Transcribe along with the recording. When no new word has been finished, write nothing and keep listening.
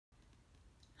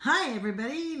Hi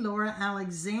everybody, Laura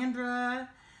Alexandra.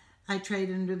 I trade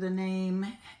under the name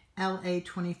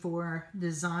LA24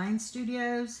 Design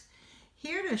Studios.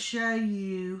 Here to show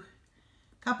you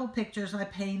a couple pictures I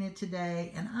painted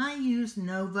today, and I use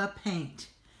Nova paint.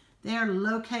 They are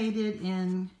located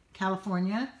in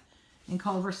California, in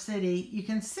Culver City. You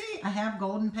can see I have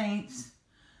golden paints.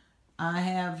 I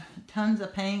have tons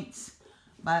of paints,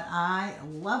 but I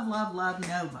love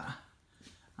Nova.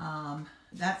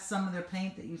 That's some of their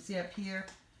paint that you see up here.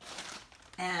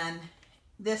 And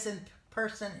this in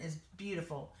person is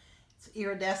beautiful. It's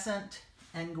iridescent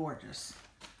and gorgeous.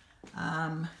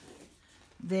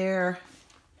 Their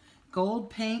gold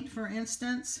paint, for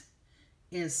instance,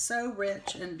 is so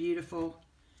rich and beautiful.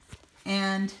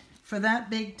 And for that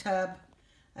big tub,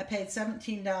 I paid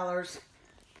 $17.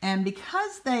 And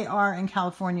because they are in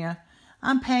California,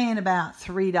 I'm paying about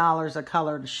 $3 a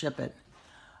color to ship it.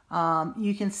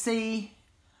 You can see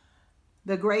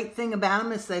the great thing about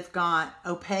them is they've got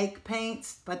opaque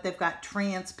paints, but they've got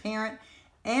transparent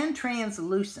and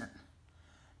translucent.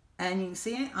 And you can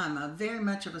see I'm very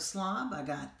much of a slob. I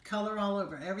got color all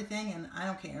over everything, and I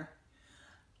don't care.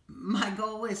 My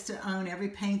goal is to own every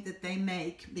paint that they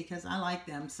make because I like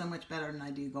them so much better than I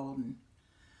do golden.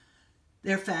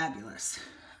 They're fabulous.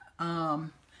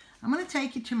 I'm going to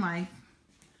take you to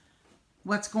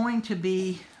what's going to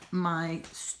be my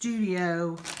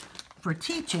studio for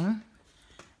teaching.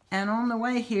 And on the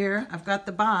way here, I've got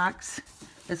the box.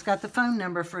 It's got the phone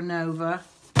number for Nova.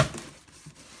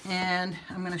 And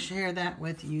I'm going to share that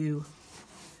with you.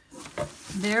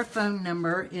 Their phone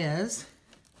number is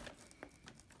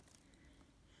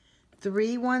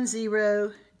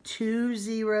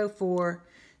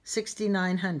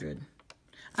 310-204-6900.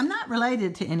 I'm not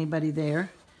related to anybody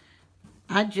there.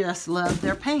 I just love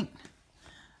their paint.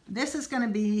 This is going to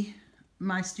be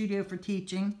my studio for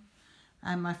teaching. I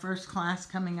have my first class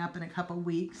coming up in a couple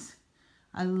weeks.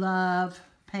 I love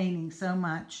painting so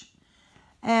much.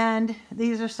 And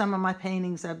these are some of my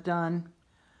paintings I've done.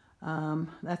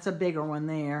 That's a bigger one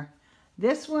there.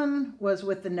 This one was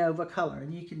with the Nova color,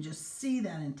 and you can just see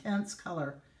that intense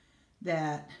color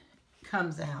that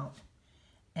comes out.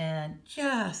 And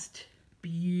just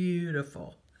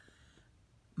beautiful.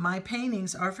 My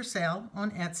paintings are for sale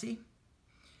on Etsy.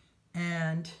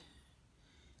 And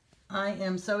I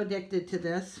am so addicted to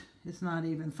this, it's not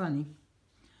even funny.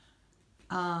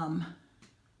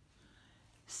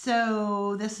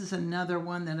 So this is another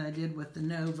one that I did with the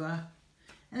Nova.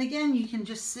 And again, you can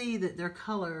just see that their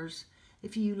colors,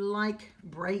 if you like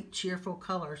bright, cheerful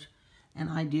colors, and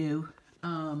I do,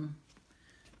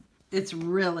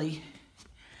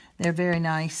 they're very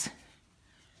nice.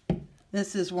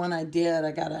 This is one I did.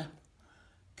 I got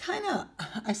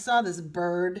I saw this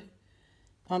bird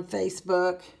on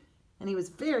Facebook, and he was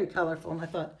very colorful, and I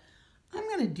thought, I'm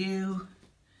going to do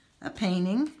a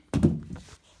painting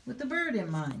with the bird in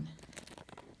mind.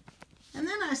 And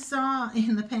then I saw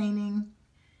in the painting,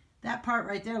 that part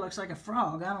right there looks like a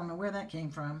frog. I don't know where that came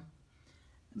from.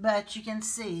 But you can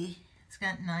see it's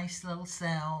got nice little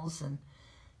cells and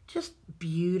just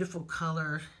beautiful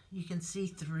color. You can see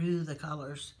through the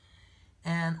colors,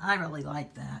 and I really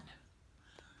like that.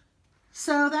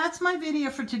 So that's my video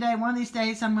for today. One of these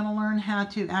days I'm going to learn how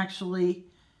to actually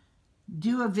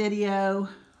do a video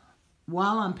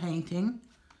while I'm painting,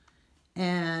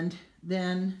 and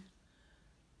then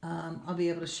I'll be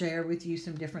able to share with you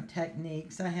some different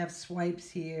techniques. I have swipes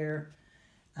here.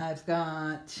 I've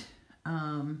got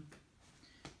some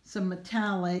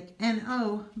metallic, and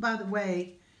oh, by the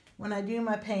way, when I do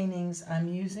my paintings, I'm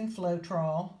using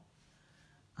Floetrol.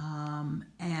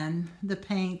 And the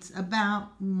paint's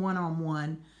about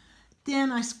 1-on-1.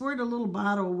 Then I squirt a little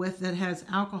bottle that has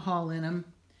alcohol in them,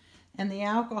 and the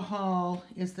alcohol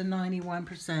is the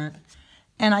 91%,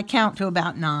 and I count to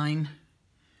about 9.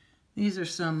 These are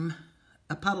some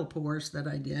puddle pours that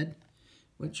I did,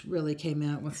 which really came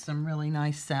out with some really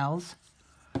nice cells.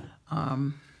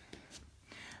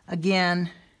 Again,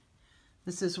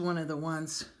 this is one of the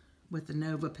ones with the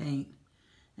Nova paint,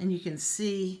 and you can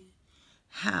see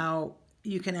how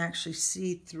you can actually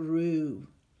see through.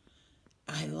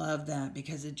 I love that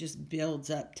because it just builds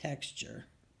up texture.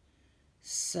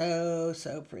 So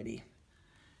pretty.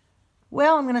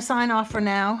 Well, I'm going to sign off for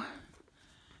now.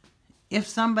 If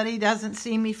somebody doesn't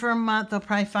see me for a month, they'll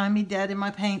probably find me dead in my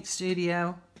paint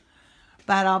studio.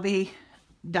 But I'll be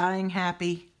dying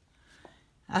happy.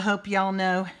 I hope y'all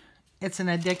know it's an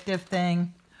addictive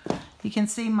thing. You can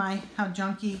see how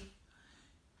junky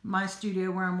my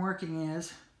studio where I'm working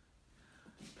is.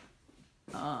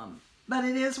 But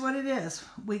it is what it is.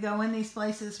 We go in these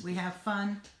places, we have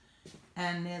fun,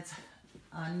 and it's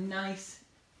a nice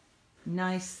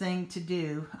nice thing to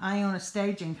do. I own a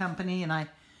staging company, and I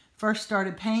first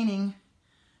started painting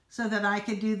so that I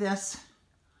could do this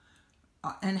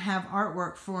and have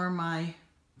artwork for my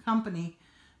company.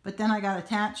 But then I got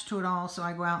attached to it all, so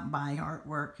I go out and buy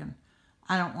artwork, and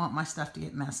I don't want my stuff to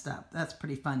get messed up. That's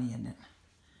pretty funny, isn't it?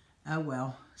 Oh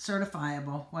well,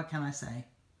 certifiable. What can I say?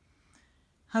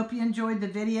 Hope you enjoyed the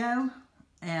video,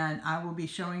 and I will be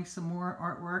showing some more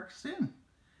artwork soon.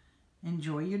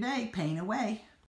 Enjoy your day. Paint away.